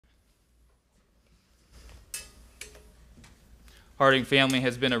Harding family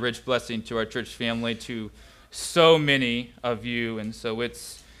has been a rich blessing to our church family, to so many of you, and so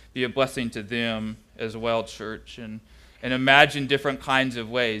it's be a blessing to them as well, church, and imagine different kinds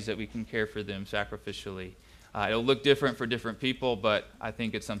of ways that we can care for them sacrificially. It'll look different for different people, but I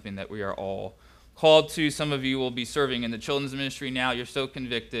think it's something that we are all called to. Some of you will be serving in the children's ministry now. You're so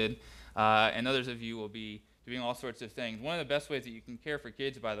convicted. And others of you will be doing all sorts of things. One of the best ways that you can care for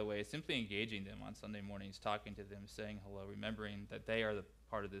kids, by the way, is simply engaging them on Sunday mornings, talking to them, saying hello, remembering that they are the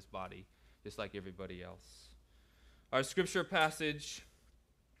part of this body, just like everybody else. Our scripture passage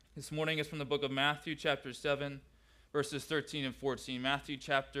this morning is from the book of Matthew, chapter 7, verses 13 and 14. Matthew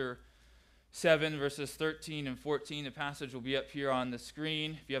chapter 7, verses 13 and 14. The passage will be up here on the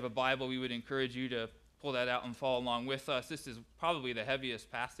screen. If you have a Bible, we would encourage you to pull that out and follow along with us. This is probably the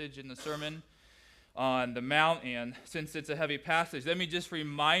heaviest passage in the Sermon on the Mount, and since it's a heavy passage, let me just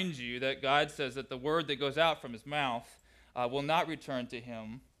remind you that God says that the word that goes out from his mouth will not return to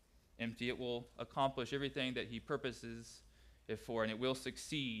him empty. It will accomplish everything that he purposes it for, and it will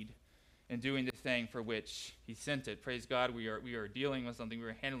succeed in doing the thing for which he sent it. Praise God, we are dealing with something,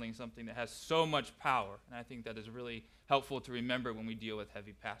 we're handling something that has so much power, and I think that is really helpful to remember when we deal with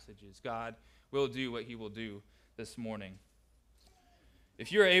heavy passages. God will do what he will do this morning.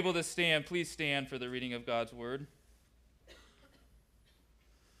 If you're able to stand, please stand for the reading of God's word.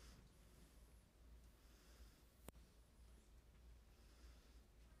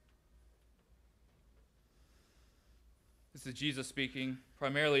 This is Jesus speaking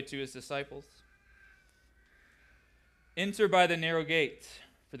primarily to his disciples. Enter by the narrow gate,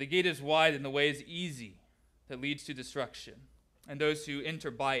 for the gate is wide and the way is easy that leads to destruction, and those who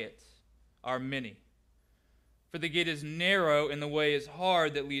enter by it are many. For the gate is narrow and the way is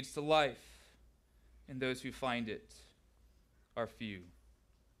hard that leads to life, and those who find it are few.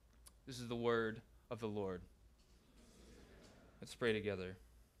 This is the word of the Lord. Let's pray together.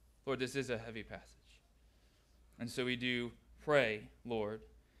 Lord, this is a heavy passage. And so we do pray, Lord,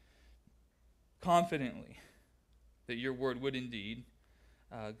 confidently that your word would indeed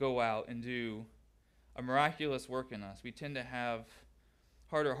go out and do a miraculous work in us. We tend to have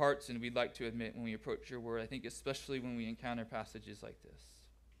harder hearts than we'd like to admit when we approach your word, I think especially when we encounter passages like this.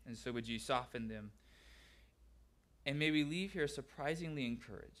 And so would you soften them? And may we leave here surprisingly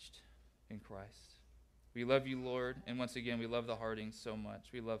encouraged in Christ. We love you, Lord, and once again, we love the Hardings so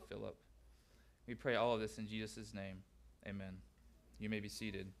much. We love Philip. We pray all of this in Jesus' name. Amen. You may be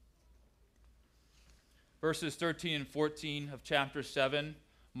seated. Verses 13 and 14 of chapter 7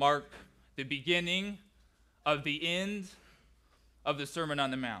 mark the beginning of the end of the Sermon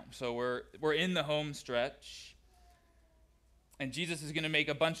on the Mount. So we're in the home stretch, and Jesus is going to make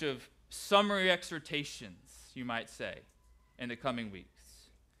a bunch of summary exhortations, you might say, in the coming weeks.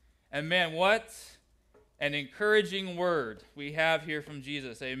 And man, what an encouraging word we have here from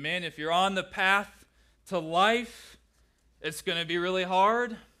Jesus. Amen. If you're on the path to life, it's going to be really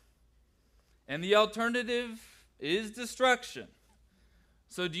hard, and the alternative is destruction.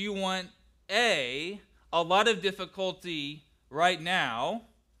 So do you want A, a lot of difficulty right now,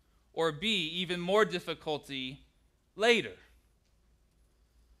 or B, even more difficulty later?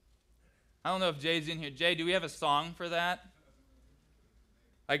 I don't know if Jay's in here. Jay, do we have a song for that?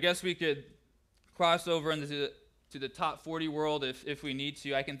 I guess we could cross over into the top 40 world if we need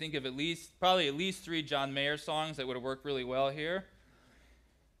to. I can think of probably at least 3 John Mayer songs that would have worked really well here.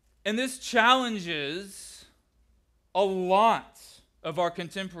 And this challenges a lot of our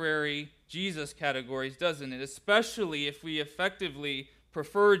contemporary Jesus categories, doesn't it? Especially if we effectively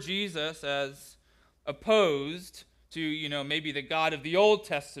prefer Jesus as opposed to, maybe the God of the Old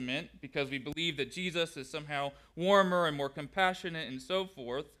Testament, because we believe that Jesus is somehow warmer and more compassionate and so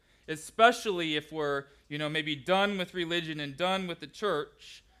forth. Especially if we're, maybe done with religion and done with the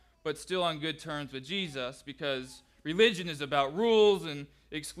church, but still on good terms with Jesus, because religion is about rules and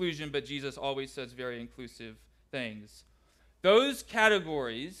exclusion, but Jesus always says very inclusive things. Those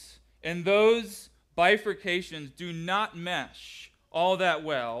categories and those bifurcations do not mesh all that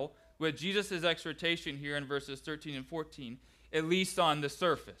well with Jesus' exhortation here in verses 13 and 14, at least on the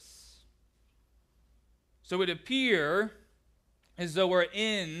surface. So it would appear as though we're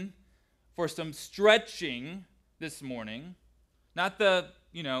in for some stretching this morning. Not the,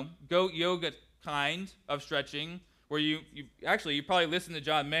 goat yoga kind of stretching, where you probably listen to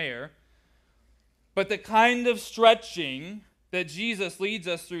John Mayer, but the kind of stretching that Jesus leads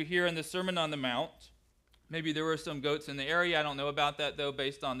us through here in the Sermon on the Mount. Maybe there were some goats in the area. I don't know about that, though,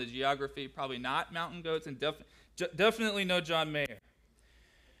 based on the geography. Probably not mountain goats, and definitely no John Mayer.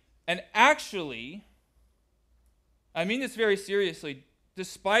 And actually, I mean this very seriously,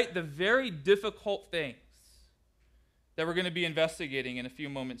 despite the very difficult things that we're going to be investigating in a few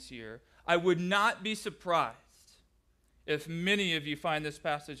moments here, I would not be surprised if many of you find this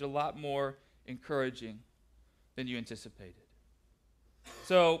passage a lot more encouraging than you anticipated.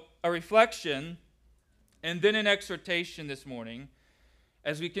 So, a reflection and then an exhortation this morning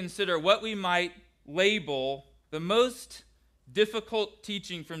as we consider what we might label the most difficult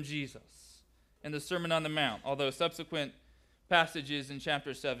teaching from Jesus in the Sermon on the Mount, although subsequent passages in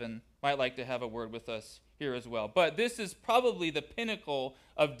chapter 7 might like to have a word with us here as well. But this is probably the pinnacle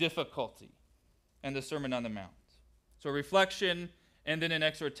of difficulty in the Sermon on the Mount. So reflection and then an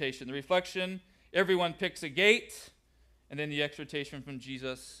exhortation. The reflection, everyone picks a gate, and then the exhortation from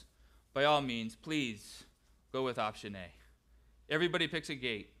Jesus, by all means, please go with option A. Everybody picks a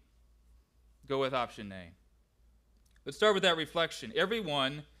gate. Go with option A. Let's start with that reflection.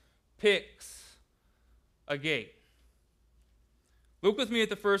 Everyone picks a gate. Look with me at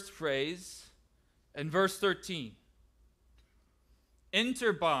the first phrase in verse 13.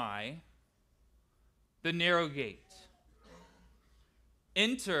 Enter by the narrow gate.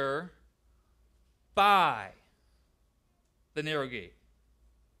 Enter by the narrow gate.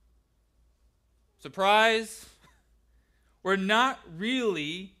 Surprise, we're not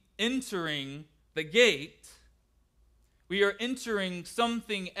really entering the gate. We are entering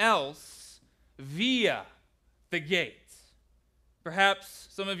something else via the gate. Perhaps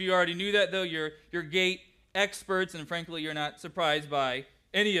some of you already knew that, though. You're gate experts, and frankly, you're not surprised by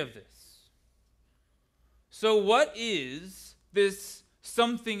any of this. So what is this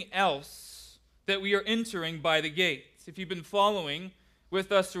something else that we are entering by the gate? If you've been following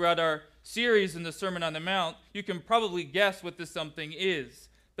with us throughout our series in the Sermon on the Mount, you can probably guess what this something is.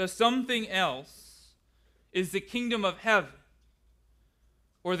 The something else is the kingdom of heaven,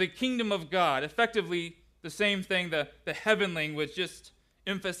 or the kingdom of God. Effectively the same thing, the heaven language just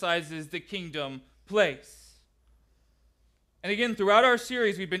emphasizes the kingdom place. And again, throughout our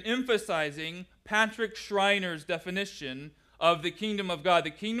series, we've been emphasizing Patrick Schreiner's definition of the kingdom of God.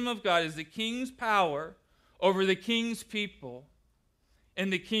 The kingdom of God is the king's power over the king's people in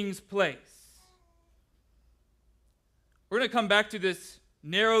the king's place. We're going to come back to this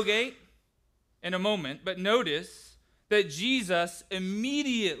narrow gate in a moment, but notice that Jesus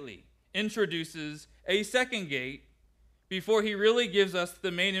immediately introduces a second gate before he really gives us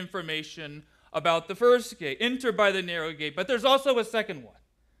the main information about the first gate. Enter by the narrow gate, but there's also a second one.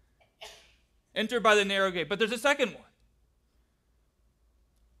 Enter by the narrow gate, but there's a second one.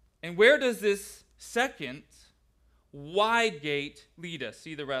 And where does this second wide gate lead us?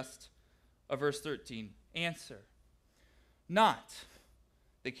 See the rest of verse 13. Answer: not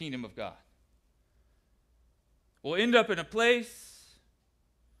the kingdom of God. We'll end up in a place,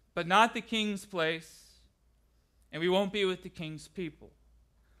 but not the king's place, and we won't be with the king's people,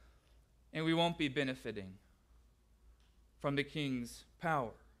 and we won't be benefiting from the king's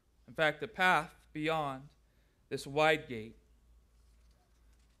power. In fact, the path beyond this wide gate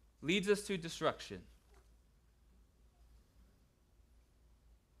leads us to destruction.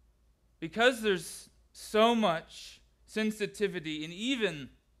 Because there's so much sensitivity and even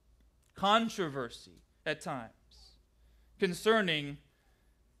controversy at times concerning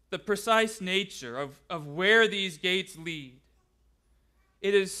the precise nature of where these gates lead,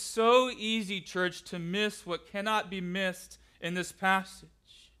 it is so easy, church, to miss what cannot be missed in this passage.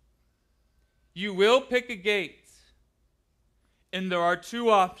 You will pick a gate, and there are two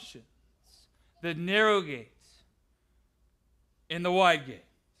options: the narrow gate and the wide gate.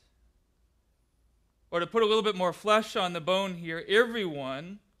 Or to put a little bit more flesh on the bone here,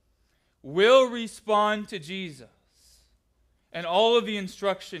 everyone will respond to Jesus and all of the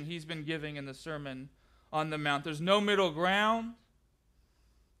instruction he's been giving in the Sermon on the Mount. There's no middle ground.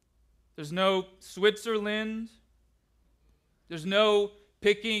 There's no Switzerland. There's no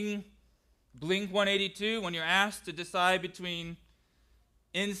picking Blink 182 when you're asked to decide between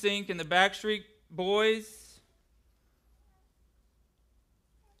NSYNC and the Backstreet Boys.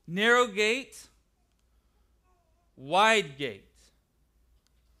 Narrow gate, wide gate.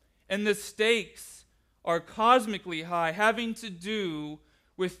 And the stakes are cosmically high, having to do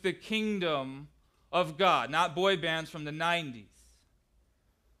with the kingdom of God, not boy bands from the 90s.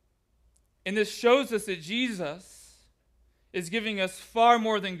 And this shows us that Jesus is giving us far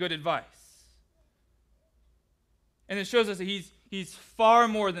more than good advice. And it shows us that he's far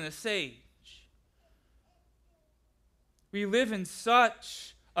more than a sage. We live in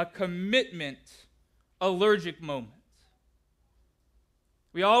such a commitment allergic moment.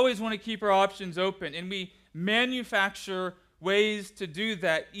 We always want to keep our options open, and we manufacture ways to do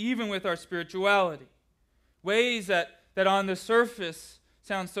that even with our spirituality. Ways that on the surface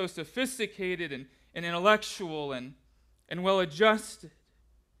sound so sophisticated and intellectual and and well adjusted.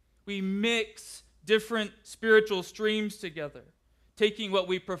 We mix different spiritual streams together, taking what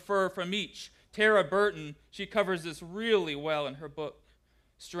we prefer from each. Tara Burton, she covers this really well in her book,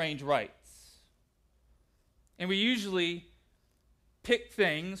 Strange Rites. And we usually pick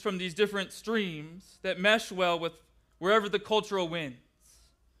things from these different streams that mesh well with wherever the cultural winds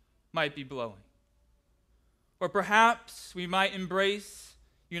might be blowing. Or perhaps we might embrace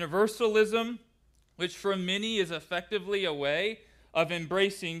universalism, which for many is effectively a way of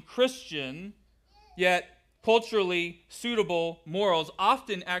embracing Christian, yet culturally suitable morals,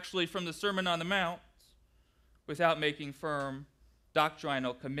 often actually from the Sermon on the Mount, without making firm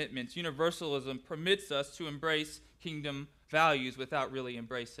doctrinal commitments. Universalism permits us to embrace kingdom values without really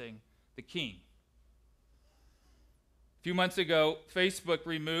embracing the king. A few months ago, Facebook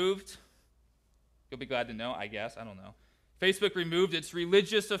removed, you'll be glad to know, I guess, I don't know. Facebook removed its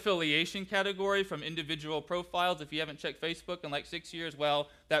religious affiliation category from individual profiles. If you haven't checked Facebook in like 6 years, well,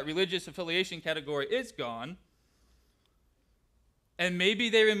 that religious affiliation category is gone. And maybe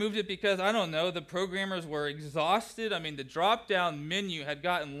they removed it because, I don't know, the programmers were exhausted. I mean, the drop-down menu had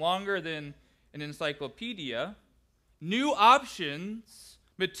gotten longer than an encyclopedia. New options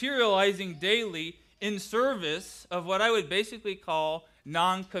materializing daily in service of what I would basically call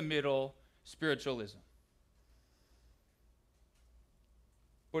non-committal spiritualism.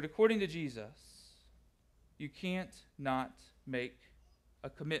 But according to Jesus, you can't not make a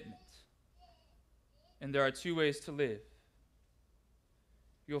commitment. And there are two ways to live.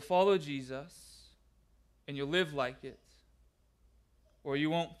 You'll follow Jesus and you'll live like it, or you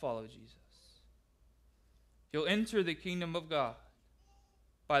won't follow Jesus. You'll enter the kingdom of God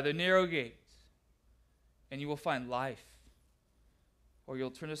by the narrow gate, and you will find life, or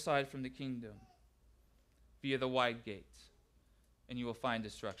you'll turn aside from the kingdom via the wide gate, and you will find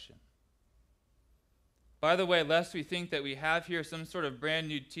destruction. By the way, lest we think that we have here some sort of brand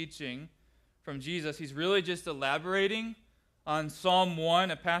new teaching from Jesus, he's really just elaborating on Psalm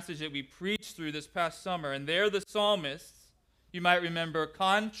 1, a passage that we preached through this past summer. And there the psalmist, you might remember,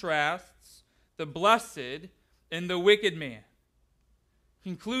 contrasts the blessed and the wicked man,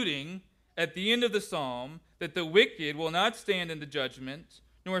 concluding at the end of the psalm that the wicked will not stand in the judgment,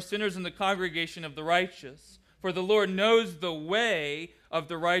 nor sinners in the congregation of the righteous. For the Lord knows the way of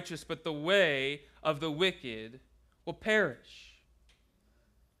the righteous, but the way of the wicked will perish.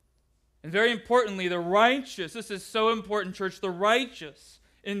 And very importantly, the righteous, this is so important, church, the righteous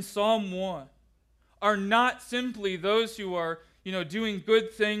in Psalm 1 are not simply those who are, doing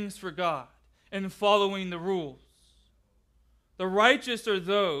good things for God and following the rules. The righteous are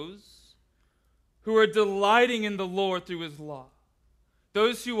those who are delighting in the Lord through his law.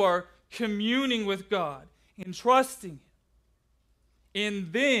 Those who are communing with God and trusting him.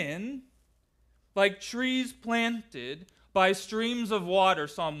 And then, like trees planted by streams of water,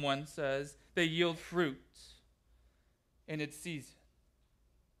 Psalm 1 says, they yield fruit in its season.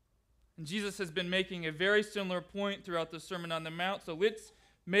 And Jesus has been making a very similar point throughout the Sermon on the Mount, so let's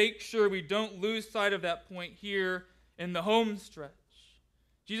make sure we don't lose sight of that point here in the home stretch.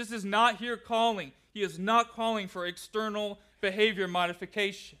 Jesus is not here calling. He is not calling for external behavior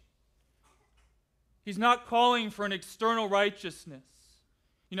modification. He's not calling for an external righteousness.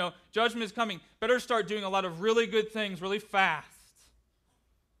 Judgment is coming. Better start doing a lot of really good things really fast.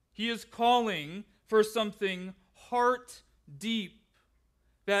 He is calling for something heart deep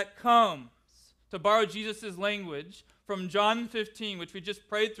that comes, to borrow Jesus' language from John 15, which we just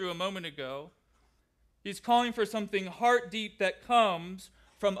prayed through a moment ago. He's calling for something heart deep that comes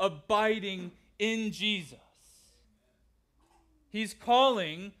from abiding in Jesus. He's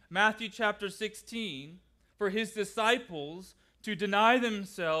calling, Matthew chapter 16, for his disciples to deny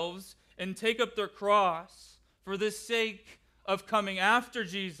themselves and take up their cross for the sake of coming after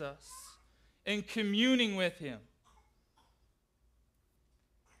Jesus and communing with him.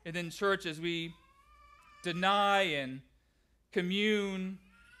 And then, church, as we deny and commune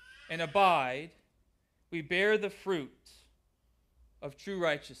and abide, we bear the fruit of true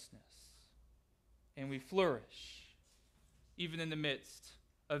righteousness, and we flourish, even in the midst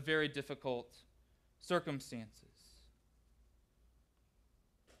of very difficult circumstances.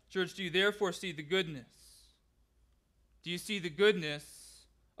 Church, do you therefore see the goodness? Do you see the goodness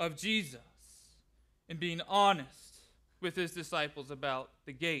of Jesus in being honest with his disciples about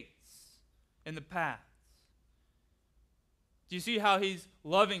the gates and the paths? Do you see how he's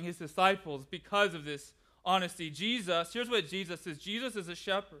loving his disciples because of this honesty? Here's what Jesus is. Jesus is a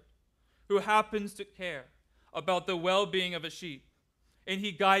shepherd who happens to care about the well-being of a sheep. And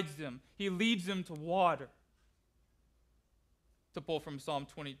he guides them. He leads them to water. To pull from Psalm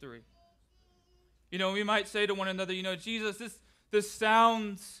 23. We might say to one another, Jesus, this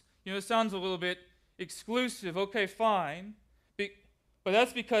sounds, sounds a little bit exclusive. Okay, fine. But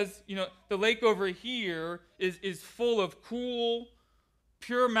that's because, the lake over here is full of cool,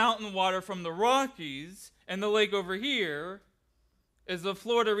 pure mountain water from the Rockies, and the lake over here is the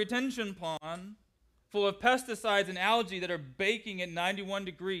Florida retention pond full of pesticides and algae that are baking at 91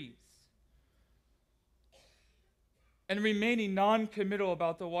 degrees. And remaining non-committal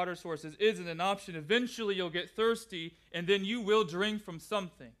about the water sources isn't an option. Eventually you'll get thirsty, and then you will drink from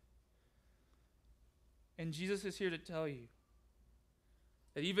something. And Jesus is here to tell you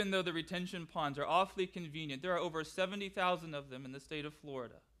that even though the retention ponds are awfully convenient, there are over 70,000 of them in the state of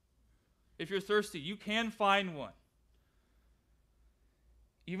Florida. If you're thirsty, you can find one.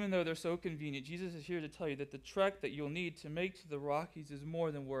 Even though they're so convenient, Jesus is here to tell you that the trek that you'll need to make to the Rockies is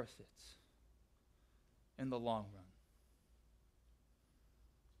more than worth it in the long run.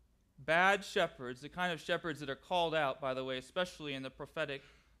 Bad shepherds, the kind of shepherds that are called out, by the way, especially in the prophetic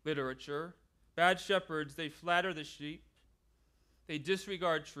literature, bad shepherds, they flatter the sheep. They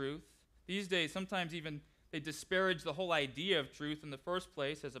disregard truth. These days, sometimes even they disparage the whole idea of truth in the first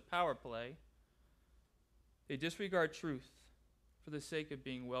place as a power play. They disregard truth for the sake of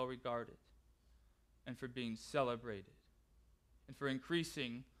being well regarded and for being celebrated and for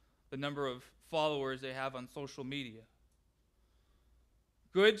increasing the number of followers they have on social media.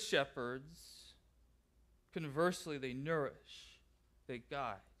 Good shepherds, conversely, they nourish, they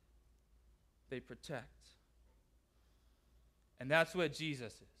guide, they protect. And that's what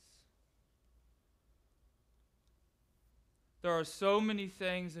Jesus is. There are so many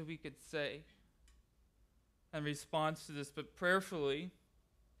things that we could say in response to this, but prayerfully,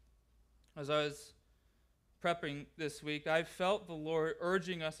 as I was prepping this week, I felt the Lord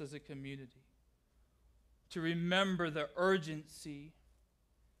urging us as a community to remember the urgency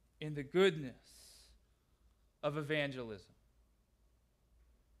in the goodness of evangelism.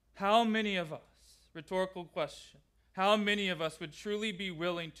 How many of us, rhetorical question, how many of us would truly be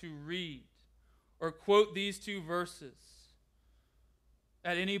willing to read or quote these two verses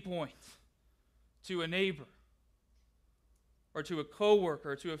at any point to a neighbor or to a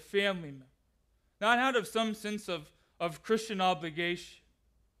coworker or to a family member? Not out of some sense of Christian obligation,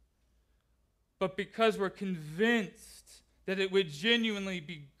 but because we're convinced that it would genuinely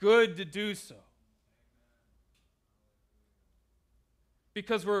be good to do so.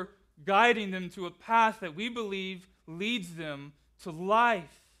 Because we're guiding them to a path that we believe leads them to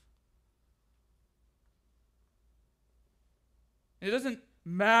life. It doesn't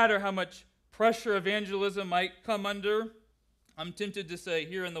matter how much pressure evangelism might come under. I'm tempted to say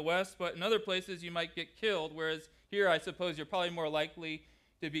here in the West, but in other places you might get killed, whereas here I suppose you're probably more likely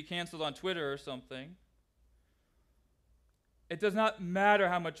to be canceled on Twitter or something. It does not matter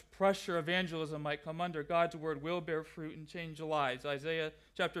how much pressure evangelism might come under. God's word will bear fruit and change lives. Isaiah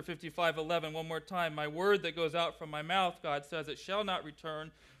chapter 55:11, one more time. My word that goes out from my mouth, God says, it shall not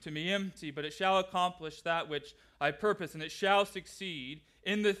return to me empty, but it shall accomplish that which I purpose, and it shall succeed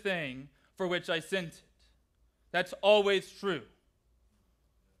in the thing for which I sent it. That's always true.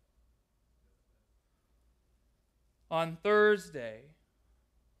 On Thursday,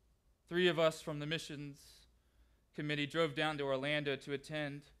 3 of us from the missions committee drove down to Orlando to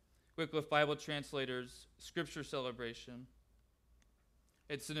attend Wycliffe Bible Translators' Scripture Celebration.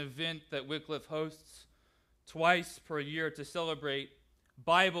 It's an event that Wycliffe hosts twice per year to celebrate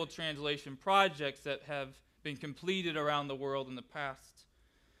Bible translation projects that have been completed around the world in the past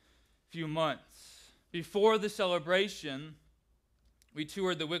few months. Before the celebration, we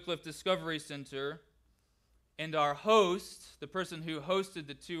toured the Wycliffe Discovery Center, and our host, the person who hosted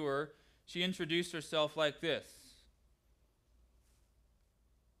the tour, she introduced herself like this.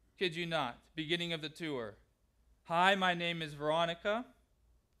 Kid you not, beginning of the tour. Hi, my name is Veronica.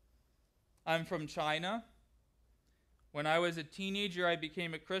 I'm from China. When I was a teenager, I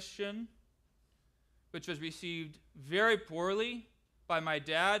became a Christian, which was received very poorly by my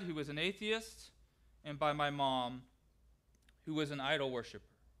dad, who was an atheist, and by my mom, who was an idol worshiper.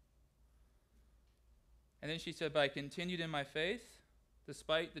 And then she said, but I continued in my faith,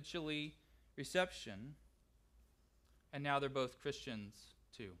 despite the chilly reception, and now they're both Christians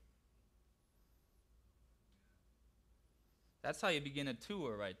too. That's how you begin a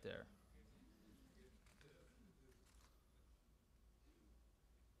tour right there.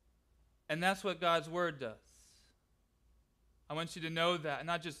 And that's what God's word does. I want you to know that, and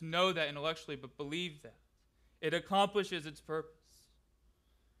not just know that intellectually, but believe that. It accomplishes its purpose.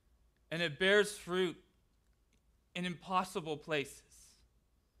 And it bears fruit in impossible places.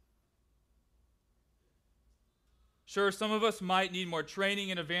 Sure, some of us might need more training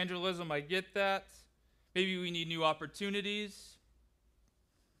in evangelism. I get that. Maybe we need new opportunities.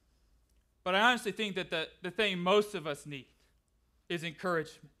 But I honestly think that the thing most of us need is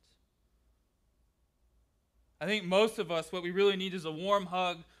encouragement. I think most of us, what we really need is a warm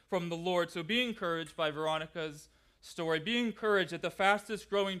hug from the Lord. So be encouraged by Veronica's story. Be encouraged that the fastest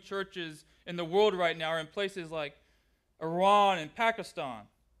growing churches in the world right now are in places like Iran and Pakistan.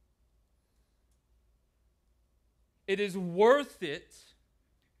 It is worth it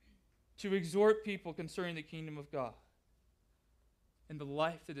to exhort people concerning the kingdom of God and the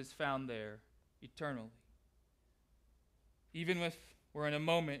life that is found there eternally. Even if we're in a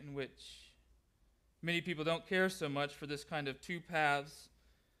moment in which many people don't care so much for this kind of two paths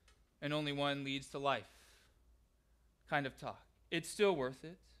and only one leads to life kind of talk. It's still worth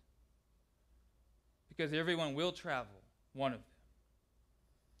it because everyone will travel one of them.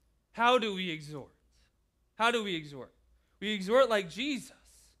 How do we exhort? How do we exhort? We exhort like Jesus,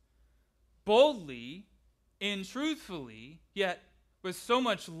 boldly and truthfully, yet with so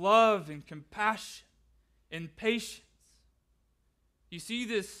much love and compassion and patience. You see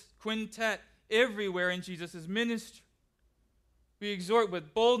this quintet everywhere in Jesus' ministry. We exhort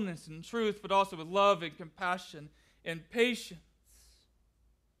with boldness and truth, but also with love and compassion and patience.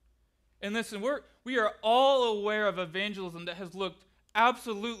 And listen, we are all aware of evangelism that has looked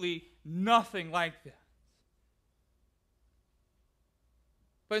absolutely nothing like that.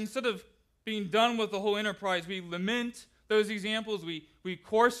 But instead of being done with the whole enterprise, we lament those examples, we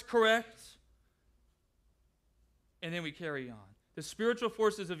course correct, and then we carry on. The spiritual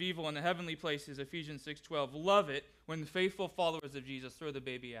forces of evil in the heavenly places, Ephesians 6:12, love it when the faithful followers of Jesus throw the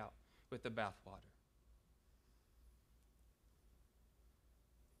baby out with the bathwater.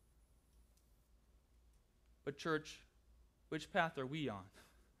 But church, which path are we on?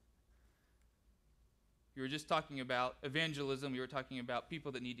 You were just talking about evangelism. We were talking about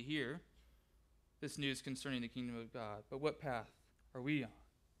people that need to hear this news concerning the kingdom of God. But what path are we on?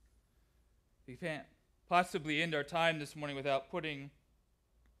 We can't possibly end our time this morning without putting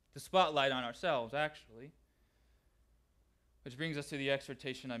the spotlight on ourselves, actually. Which brings us to the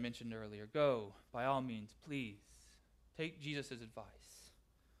exhortation I mentioned earlier. Go, by all means, please. Take Jesus' advice.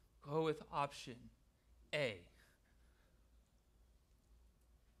 Go with option A.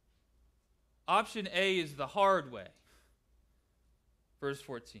 Option A is the hard way. Verse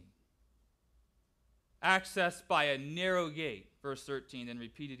 14. Access by a narrow gate. Verse 13. Then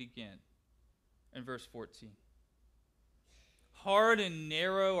repeat it again in verse 14. Hard and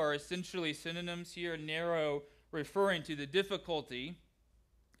narrow are essentially synonyms here. Narrow referring to the difficulty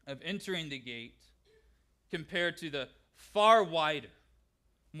of entering the gate compared to the far wider,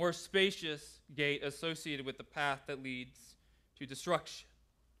 more spacious gate associated with the path that leads to destruction.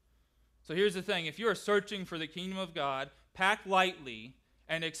 So here's the thing. If you are searching for the kingdom of God, pack lightly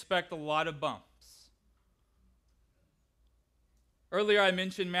and expect a lot of bumps. Earlier I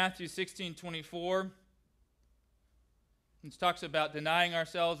mentioned Matthew 16:24, which talks about denying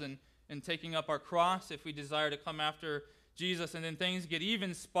ourselves and taking up our cross if we desire to come after Jesus. And then things get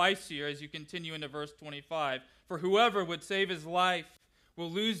even spicier as you continue into verse 25. For whoever would save his life will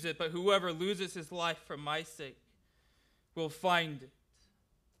lose it, but whoever loses his life for my sake will find it.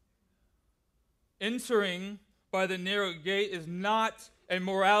 Entering by the narrow gate is not a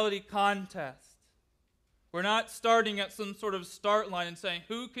morality contest. We're not starting at some sort of start line and saying,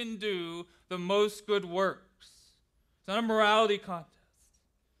 who can do the most good works? It's not a morality contest.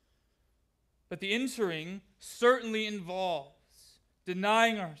 But the entering certainly involves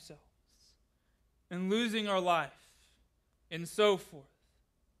denying ourselves and losing our life and so forth.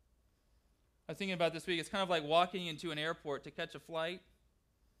 I was thinking about this week, it's kind of like walking into an airport to catch a flight.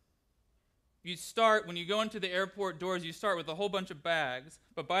 You start, when you go into the airport doors, you start with a whole bunch of bags,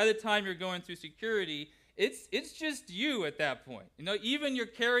 but by the time you're going through security, it's just you at that point. You know, even your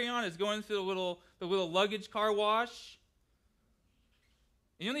carry-on is going through the little luggage car wash.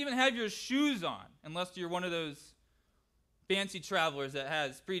 And you don't even have your shoes on, unless you're one of those fancy travelers that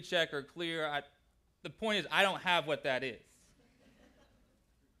has pre-check or clear. The point is, I don't have what that is.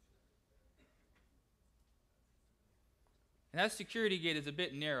 And that security gate is a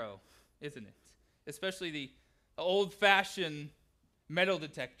bit narrow, isn't it? Especially the old-fashioned metal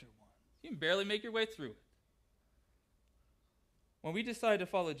detector one. You can barely make your way through it. When we decide to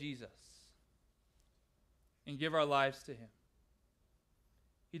follow Jesus and give our lives to him,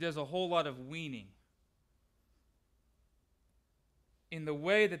 he does a whole lot of weaning in the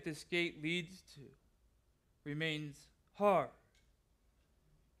way that this gate leads to remains hard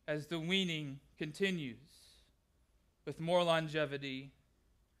as the weaning continues with more longevity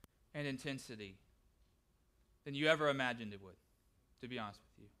and intensity. than you ever imagined it would, to be honest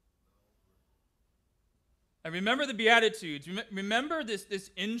with you. And remember the Beatitudes. Remember this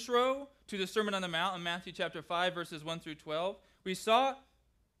intro to the Sermon on the Mount in Matthew chapter 5, verses 1 through 12. We saw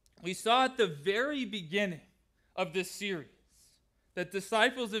at the very beginning of this series that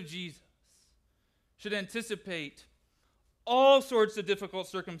disciples of Jesus should anticipate all sorts of difficult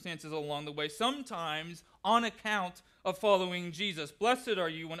circumstances along the way, sometimes on account of following Jesus. Blessed are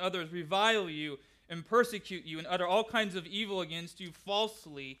you when others revile you and persecute you and utter all kinds of evil against you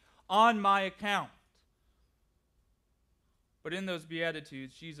falsely on my account. But in those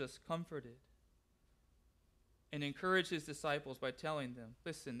Beatitudes, Jesus comforted and encouraged his disciples by telling them,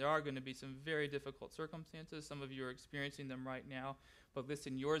 listen, there are going to be some very difficult circumstances. Some of you are experiencing them right now. But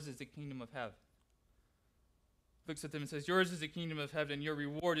listen, yours is the kingdom of heaven. Looks at them and says, yours is the kingdom of heaven, and your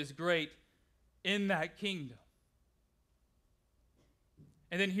reward is great in that kingdom.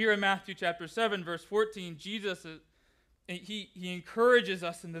 And then here in Matthew chapter 7, verse 14, Jesus, he encourages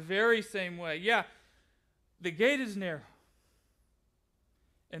us in the very same way. Yeah, the gate is narrow,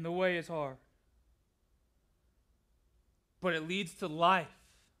 and the way is hard. But it leads to life.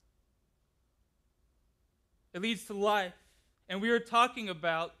 It leads to life. And we are talking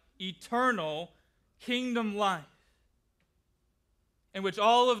about eternal kingdom life, in which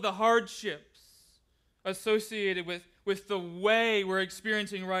all of the hardships associated with the way we're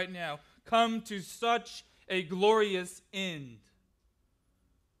experiencing right now come to such a glorious end.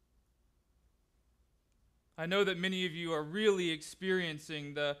 I know that many of you are really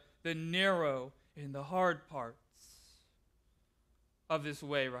experiencing the narrow and the hard parts of this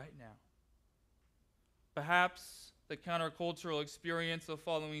way right now. Perhaps the countercultural experience of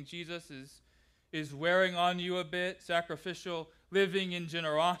following Jesus is wearing on you a bit. Sacrificial living and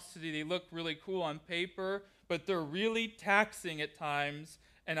generosity, they look really cool on paper, but they're really taxing at times,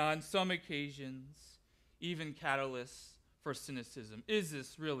 and on some occasions, even catalysts for cynicism. Is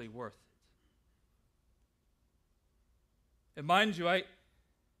this really worth it? And mind you, I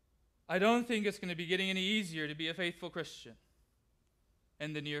don't think it's going to be getting any easier to be a faithful Christian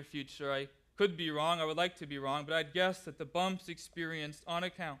in the near future. I could be wrong. I would like to be wrong, but I'd guess that the bumps experienced on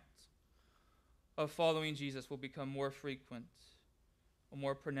account of following Jesus will become more frequent or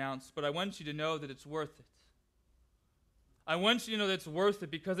more pronounced. But I want you to know that it's worth it. I want you to know that it's worth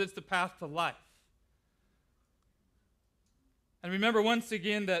it because it's the path to life. And remember once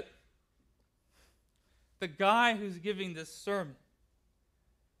again that the guy who's giving this sermon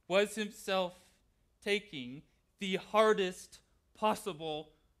was himself taking the hardest possible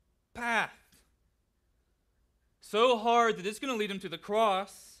path. So hard that it's going to lead him to the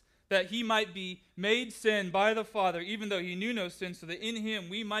cross, that he might be made sin by the Father, even though he knew no sin, so that in him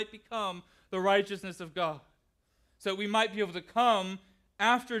we might become the righteousness of God. So that we might be able to come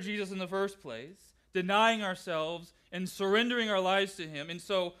after Jesus in the first place, denying ourselves and surrendering our lives to him, and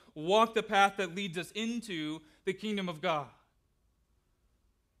so walk the path that leads us into the kingdom of God.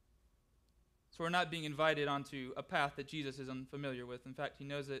 So we're not being invited onto a path that Jesus is unfamiliar with. In fact, he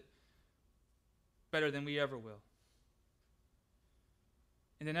knows it better than we ever will.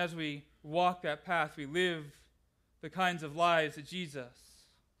 And then as we walk that path, we live the kinds of lives that Jesus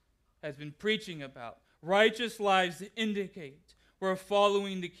has been preaching about. Righteous lives that indicate we're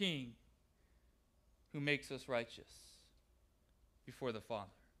following the King who makes us righteous before the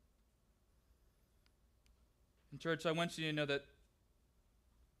Father. And church, I want you to know that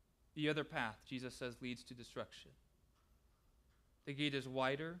the other path, Jesus says, leads to destruction. The gate is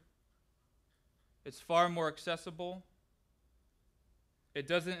wider. It's far more accessible. It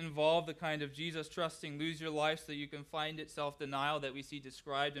doesn't involve the kind of Jesus trusting, lose your life so that you can find it self-denial that we see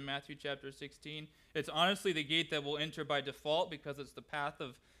described in Matthew chapter 16. It's honestly the gate that we'll enter by default because it's the path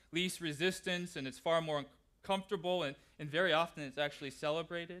of least resistance and it's far more comfortable and very often it's actually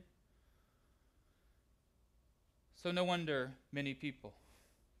celebrated. So no wonder many people,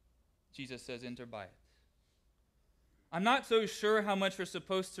 Jesus says, enter by it. I'm not so sure how much we're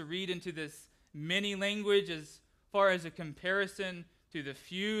supposed to read into this many language as far as a comparison to the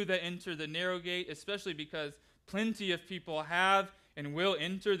few that enter the narrow gate, especially because plenty of people have and will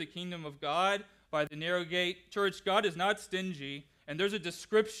enter the kingdom of God by the narrow gate. Church, God is not stingy, and there's a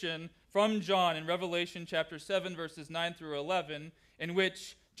description from John in Revelation chapter 7, verses 9 through 11, in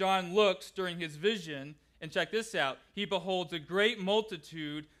which John looks during his vision, and check this out, he beholds a great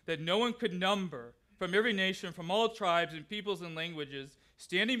multitude that no one could number, from every nation, from all tribes and peoples and languages,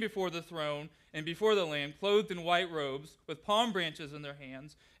 standing before the throne and before the Lamb, clothed in white robes, with palm branches in their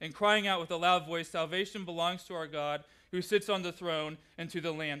hands, and crying out with a loud voice, "Salvation belongs to our God, who sits on the throne, and to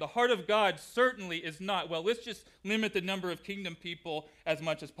the Lamb." The heart of God certainly is not, well, let's just limit the number of kingdom people as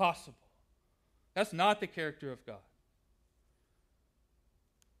much as possible. That's not the character of God.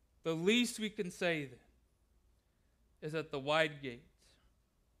 The least we can say then is that the wide gate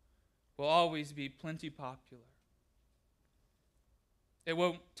will always be plenty popular. It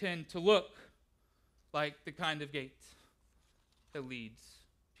won't tend to look like the kind of gate that leads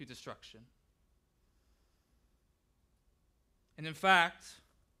to destruction. And in fact,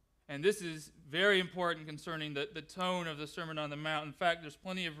 and this is very important concerning the tone of the Sermon on the Mount, in fact, there's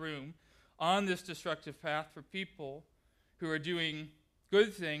plenty of room on this destructive path for people who are doing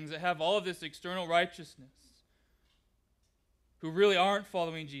good things, that have all of this external righteousness, who really aren't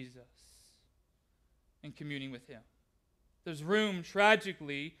following Jesus and communing with him. There's room,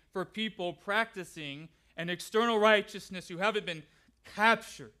 tragically, for people practicing an external righteousness who haven't been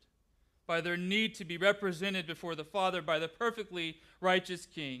captured by their need to be represented before the Father by the perfectly righteous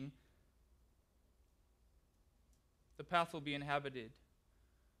King. The path will be inhabited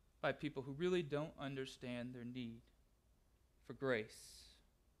by people who really don't understand their need for grace.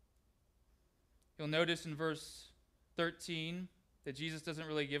 You'll notice in verse 13 that Jesus doesn't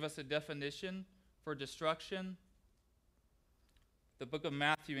really give us a definition for destruction. The book of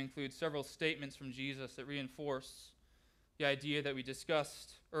Matthew includes several statements from Jesus that reinforce the idea that we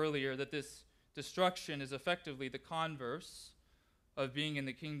discussed earlier, that this destruction is effectively the converse of being in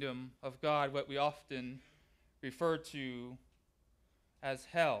the kingdom of God, what we often refer to as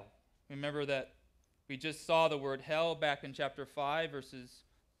hell. Remember that we just saw the word hell back in chapter 5, verses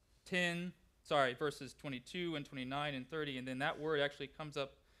 22 and 29 and 30, and then that word actually comes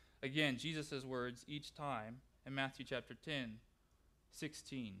up again, Jesus' words, each time in Matthew chapter 10,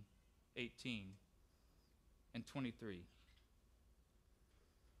 16, 18, and 23.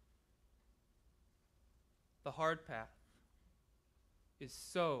 The hard path is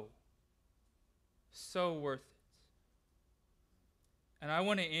so worth it. And I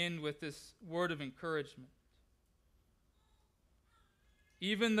want to end with this word of encouragement.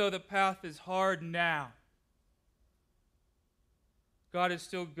 Even though the path is hard now, God is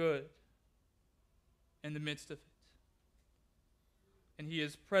still good in the midst of it. And he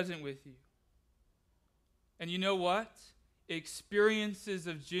is present with you. And you know what? Experiences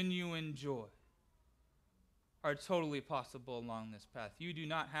of genuine joy are totally possible along this path. You do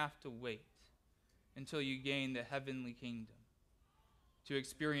not have to wait until you gain the heavenly kingdom to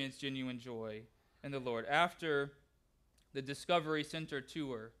experience genuine joy in the Lord. After the Discovery Center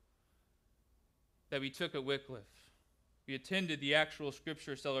tour that we took at Wycliffe, we attended the actual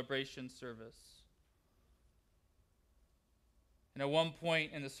scripture celebration service. And at one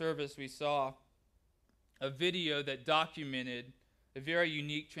point in the service, we saw a video that documented a very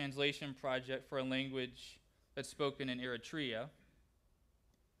unique translation project for a language that's spoken in Eritrea.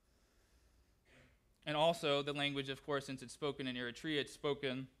 And also the language, of course, since it's spoken in Eritrea, it's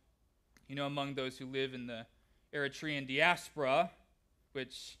spoken, among those who live in the Eritrean diaspora,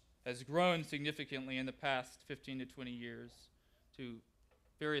 which has grown significantly in the past 15 to 20 years to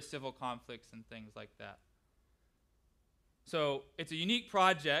various civil conflicts and things like that. So it's a unique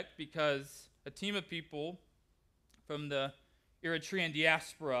project because a team of people from the Eritrean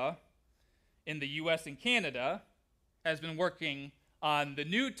diaspora in the U.S. and Canada has been working on the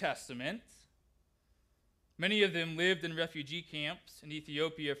New Testament. Many of them lived in refugee camps in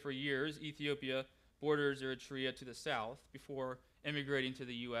Ethiopia for years. Ethiopia borders Eritrea to the south before immigrating to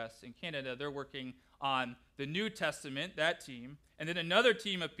the U.S. and Canada. They're working on the New Testament, that team. And then another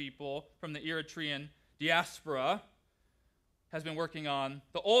team of people from the Eritrean diaspora has been working on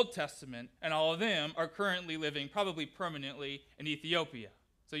the Old Testament, and all of them are currently living, probably permanently, in Ethiopia.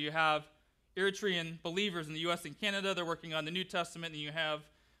 So you have Eritrean believers in the U.S. and Canada, they're working on the New Testament, and you have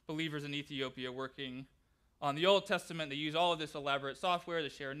believers in Ethiopia working on the Old Testament. They use all of this elaborate software to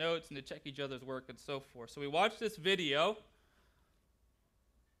share notes and to check each other's work and so forth. So we watched this video,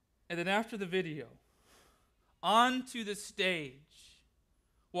 and then after the video, onto the stage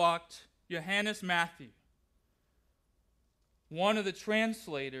walked Johannes Matthew, one of the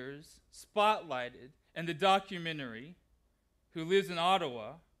translators spotlighted in the documentary, who lives in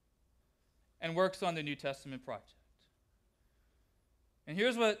Ottawa and works on the New Testament project. And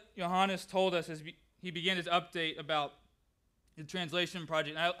here's what Johannes told us as he began his update about the translation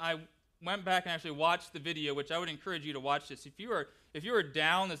project. And I went back and actually watched the video, which I would encourage you to watch this. If you are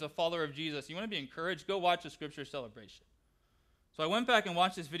down as a follower of Jesus, you want to be encouraged, go watch the scripture celebration. So I went back and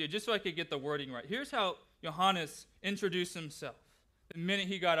watched this video just so I could get the wording right. Here's how Johannes introduced himself. The minute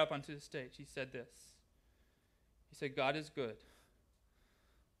he got up onto the stage, he said this. He said, "God is good.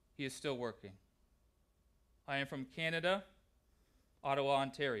 He is still working. I am from Canada, Ottawa,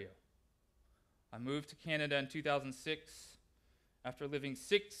 Ontario. I moved to Canada in 2006 after living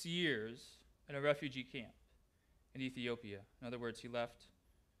 6 years in a refugee camp in Ethiopia. In other words, he left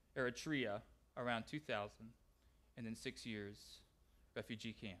Eritrea around 2000, and then 6 years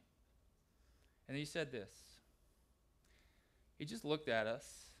refugee camp. And he said this. He just looked at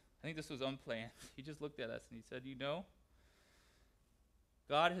us. I think this was unplanned. He just looked at us and he said, you know,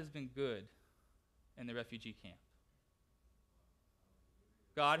 God has been good in the refugee camp.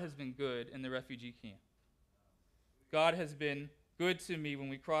 God has been good in the refugee camp. God has been good to me when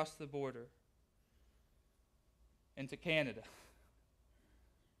we crossed the border into Canada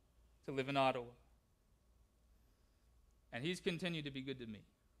to live in Ottawa. And he's continued to be good to me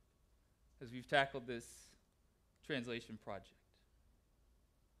as we've tackled this translation project.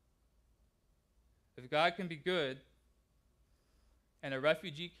 If God can be good in a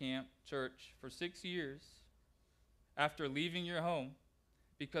refugee camp church for 6 years after leaving your home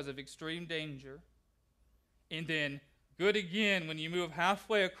because of extreme danger, and then good again when you move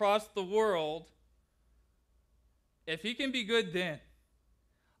halfway across the world, if he can be good then,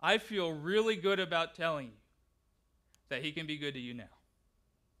 I feel really good about telling you that he can be good to you now,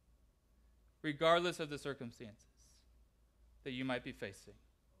 regardless of the circumstances that you might be facing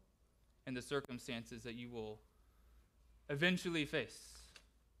and the circumstances that you will eventually face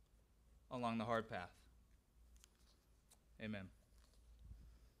along the hard path. Amen.